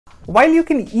While you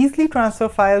can easily transfer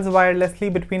files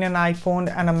wirelessly between an iPhone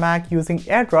and a Mac using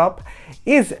AirDrop,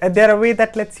 is there a way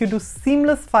that lets you do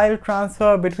seamless file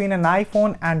transfer between an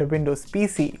iPhone and a Windows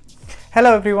PC?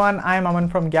 Hello everyone, I am Aman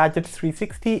from Gadgets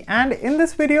 360, and in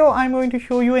this video I'm going to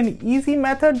show you an easy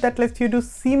method that lets you do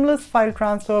seamless file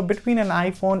transfer between an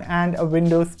iPhone and a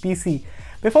Windows PC.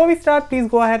 Before we start, please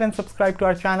go ahead and subscribe to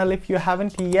our channel if you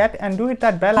haven't yet, and do hit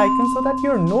that bell icon so that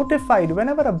you're notified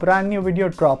whenever a brand new video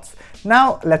drops.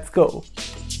 Now let's go.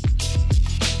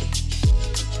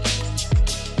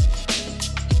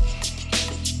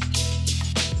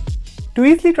 To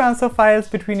easily transfer files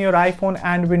between your iPhone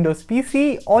and Windows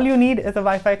PC, all you need is a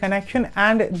Wi-Fi connection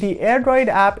and the AirDroid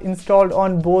app installed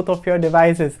on both of your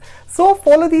devices. So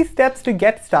follow these steps to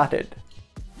get started.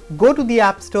 Go to the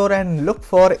App Store and look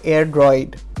for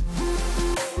AirDroid.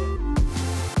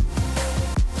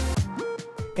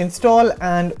 Install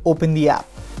and open the app.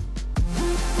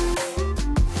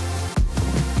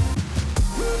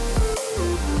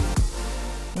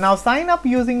 Now sign up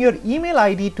using your email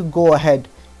ID to go ahead.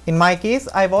 In my case,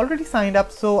 I've already signed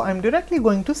up, so I'm directly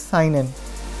going to sign in.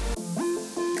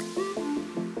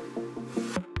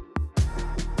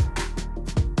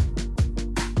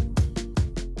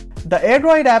 The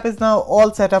AirDroid app is now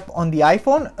all set up on the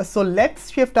iPhone, so let's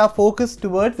shift our focus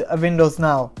towards Windows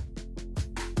now.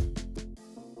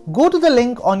 Go to the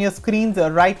link on your screens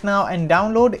right now and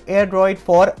download AirDroid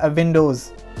for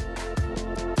Windows.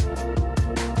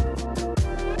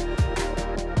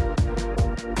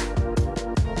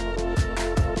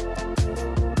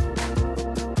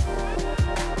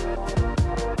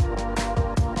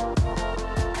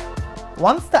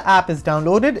 Once the app is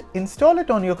downloaded, install it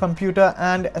on your computer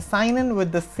and sign in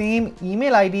with the same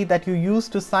email ID that you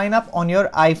used to sign up on your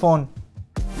iPhone.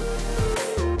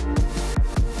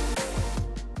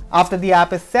 After the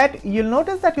app is set, you'll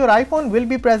notice that your iPhone will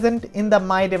be present in the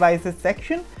My Devices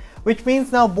section, which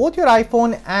means now both your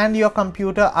iPhone and your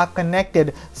computer are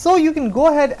connected, so you can go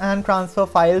ahead and transfer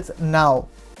files now.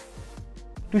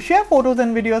 To share photos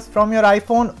and videos from your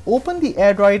iPhone, open the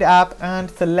AirDroid app and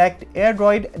select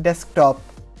AirDroid Desktop.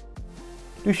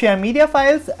 To share media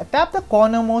files, tap the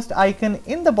cornermost icon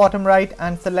in the bottom right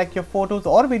and select your photos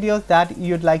or videos that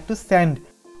you'd like to send.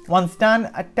 Once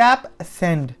done, tap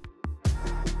Send.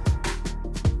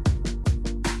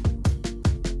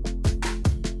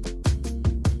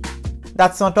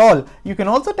 That's not all. You can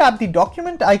also tap the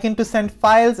document icon to send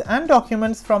files and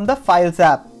documents from the Files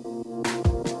app.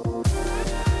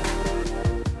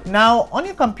 Now on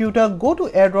your computer, go to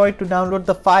AirDroid to download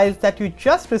the files that you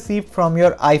just received from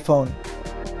your iPhone.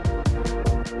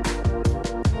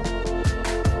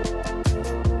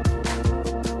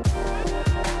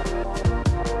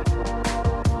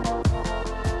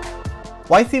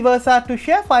 Vice versa, to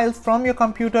share files from your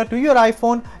computer to your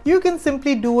iPhone, you can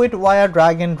simply do it via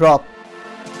drag and drop.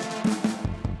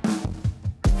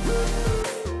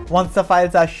 Once the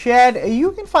files are shared,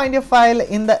 you can find your file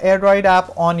in the AirDroid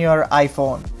app on your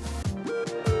iPhone.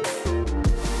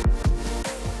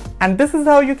 And this is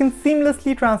how you can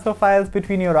seamlessly transfer files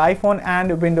between your iPhone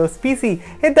and Windows PC.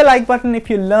 Hit the like button if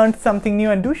you learned something new,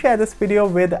 and do share this video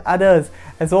with others.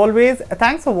 As always,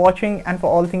 thanks for watching, and for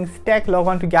all things tech, log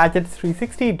on to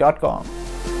gadgets360.com.